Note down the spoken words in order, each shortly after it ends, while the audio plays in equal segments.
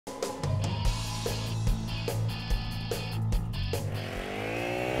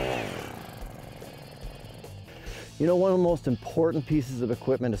You know, one of the most important pieces of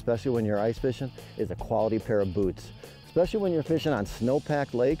equipment, especially when you're ice fishing, is a quality pair of boots. Especially when you're fishing on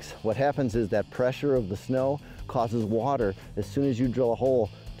snow-packed lakes, what happens is that pressure of the snow causes water, as soon as you drill a hole,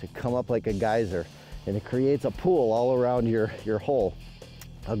 to come up like a geyser, and it creates a pool all around your hole.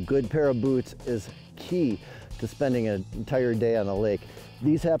 A good pair of boots is key to spending an entire day on the lake.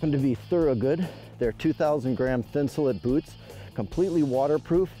 These happen to be Thorogood. They're 2,000 gram thin slit boots, completely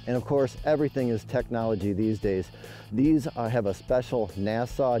waterproof, and of course everything is technology these days. These have a special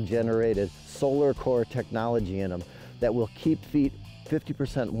NASA generated solar core technology in them that will keep feet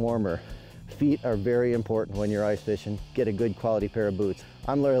 50% warmer. Feet are very important when you're ice fishing. Get a good quality pair of boots.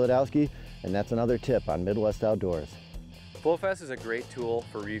 I'm Larry Ladowski, and that's another tip on Midwest Outdoors. FloFast is a great tool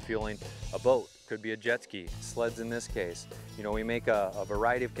for refueling a boat. Could be a jet ski, sleds in this case. You know, we make a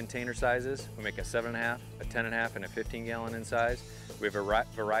variety of container sizes. We make a 7.5, a 10.5, and a 15-gallon in size. We have a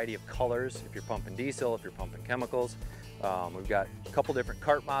variety of colors if you're pumping diesel, if you're pumping chemicals. We've got a couple different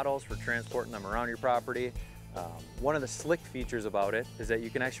cart models for transporting them around your property. One of the slick features about it is that you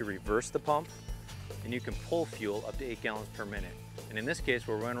can actually reverse the pump and you can pull fuel up to 8 gallons per minute. And in this case,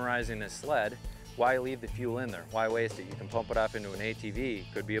 we're winterizing this sled. Why leave the fuel in there? Why waste it? You can pump it off into an ATV,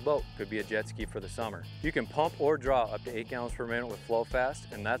 could be a boat, could be a jet ski for the summer. You can pump or draw up to 8 gallons per minute with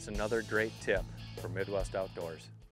FloFast, and that's another great tip for Midwest Outdoors.